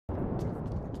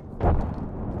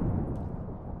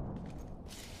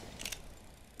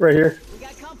Right here. We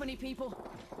got company, people.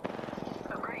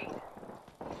 Agreed.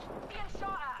 Being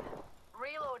shot at.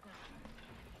 Reloading.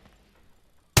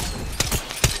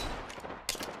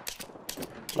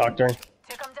 Knocked her.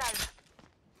 Took him down.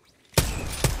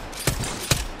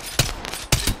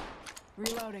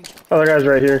 Reloading. Other guy's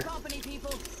right here. Company,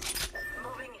 people.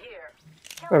 Moving here.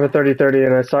 I have a 30-30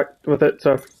 and I sucked with it,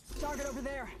 so. Target over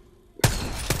there.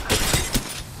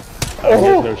 Oh! He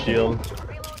has no shield.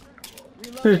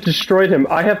 Just destroyed him.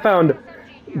 I have found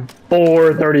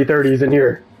 4 30-30s in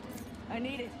here. I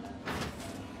need it. Is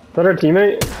that our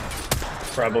teammate?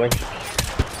 Probably.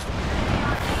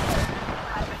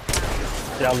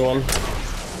 Down to one.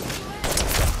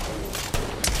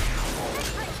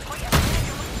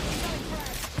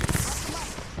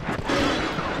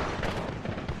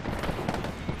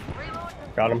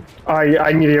 Got him.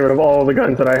 I need to get rid of all the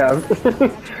guns that I have.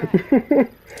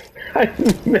 I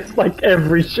missed like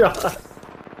every shot.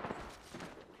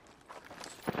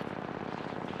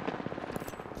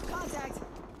 Contact.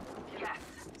 Yes.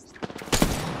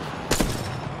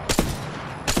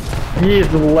 He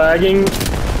is lagging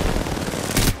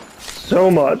so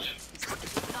much.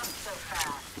 Not so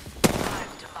fast. Time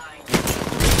to bind.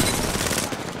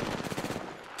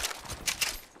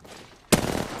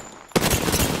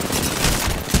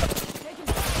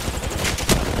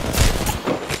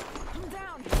 I'm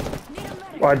down. Need a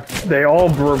medic. Why, they all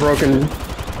were broken.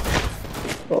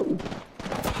 Oh,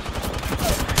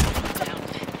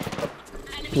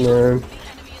 man.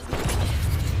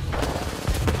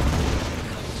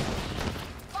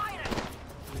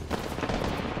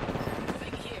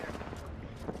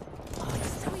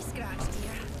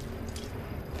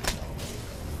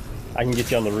 I can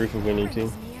get you on the roof if we need to.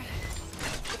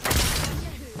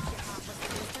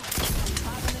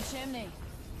 Hop in the chimney.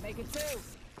 Make it 2.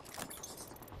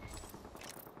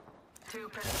 Two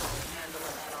pistols. Handle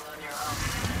it all on your own.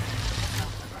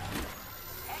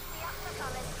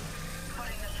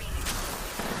 Putting the Phoenix.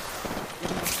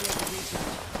 Give my shield a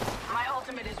recharge. My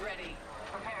ultimate is ready.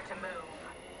 Prepare to move.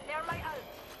 They're light out.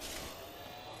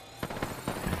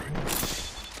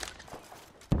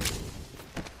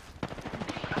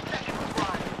 A second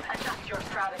squad. Adjust your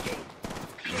strategy.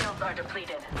 Shields are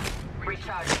depleted.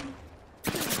 Recharging.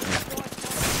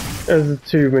 There's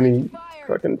too many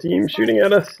fucking teams shooting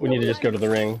at us. We need to just go to the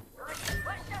ring. Let's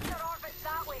shift our orbits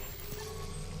that way.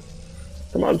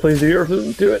 Come on, please do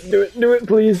it, do it,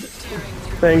 please.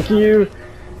 Thank you.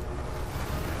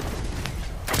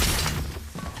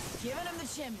 Giving him the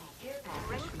chimney.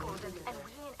 Ring golden and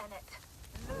we ain't in it.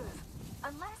 Move.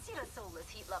 Unless you're a soulless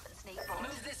heat-loving snake ball.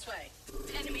 Move this way.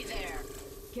 Enemy there.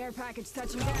 Care package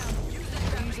touching down.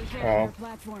 They usually carry Oh. their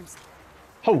platforms.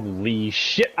 Holy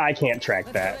shit, I can't track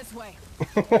Let's that. go this way.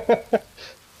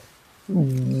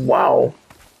 Wow.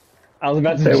 I was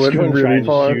about to They just went go and try really and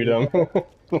far. shoot him.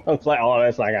 I was like, oh,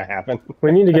 that's not gonna happen.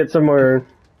 We need to get somewhere,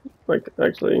 like,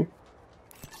 actually.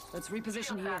 Let's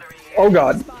reposition here. Oh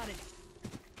god. Spotted.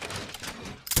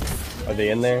 Are they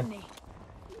in there? Chimney.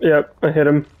 Yep, I hit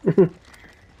him.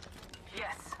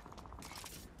 Yes.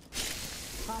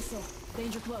 Hostile.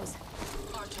 Danger close.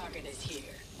 Our target is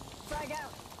here. Frag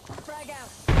out. Frag out.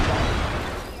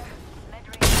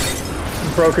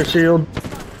 Broke a shield. I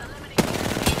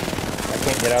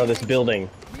can't get out of this building.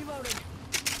 Reloading.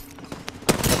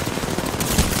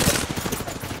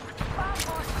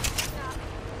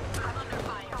 I'm under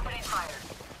fire. Opening fire.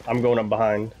 I'm going up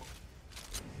behind.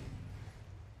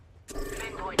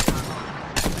 Pinpoint your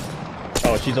mark.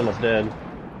 Oh, she's almost dead.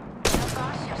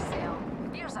 Gosh, yourself.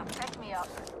 Here's a pick me up.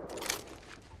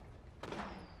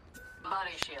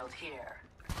 Body shield here.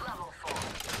 Level 4.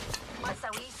 What's a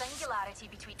wee singularity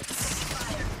between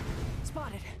fire?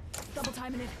 Spotted. Double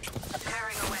timing it.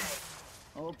 Tearing away.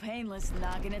 Oh, painless.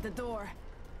 Knocking at the door.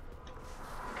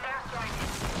 Airstrike.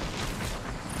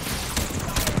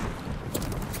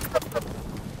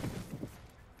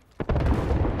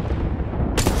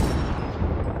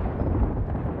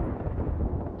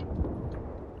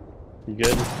 You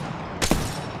good?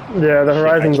 Yeah, the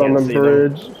horizon's on can't the see them.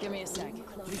 bridge. Give me a sec.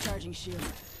 Recharging shield.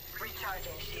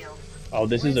 Recharging shield. Oh,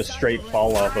 this is a straight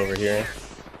fall off over here.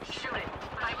 Shoot it.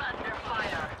 I'm under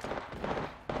fire.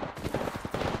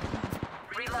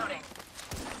 Reloading.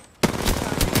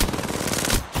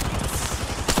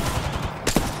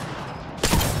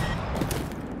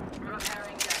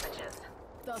 Repairing damages.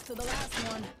 Toss to the last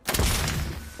one.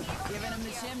 Giving him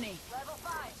the chimney. Level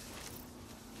 5.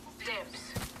 Dibs.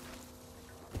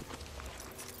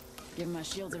 Give my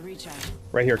shields a recharge.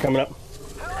 Right here, coming up.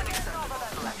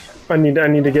 I need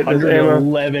to get this ammo.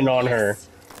 111 on her.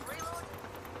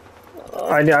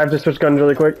 I have to switch guns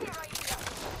really quick.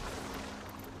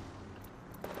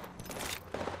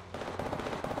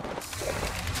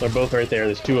 They're both right there.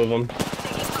 There's two of them.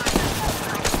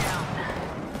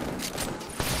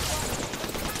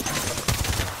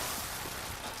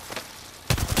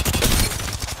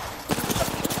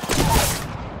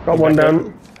 Got one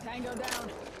down. Tango down.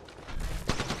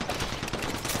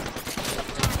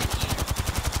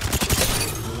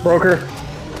 Broker.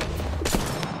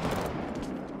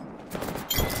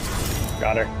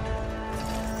 Got her.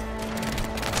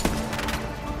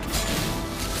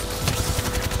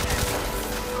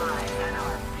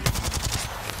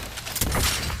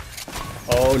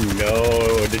 Oh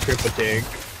no, the triple take.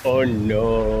 Oh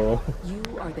no. You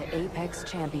are the Apex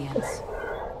champions.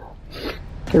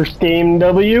 First game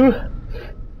W.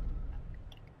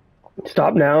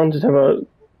 Stop now. Just have a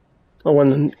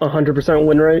 100%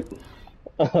 win rate.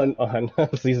 On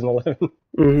season 11.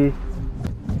 Mm-hmm.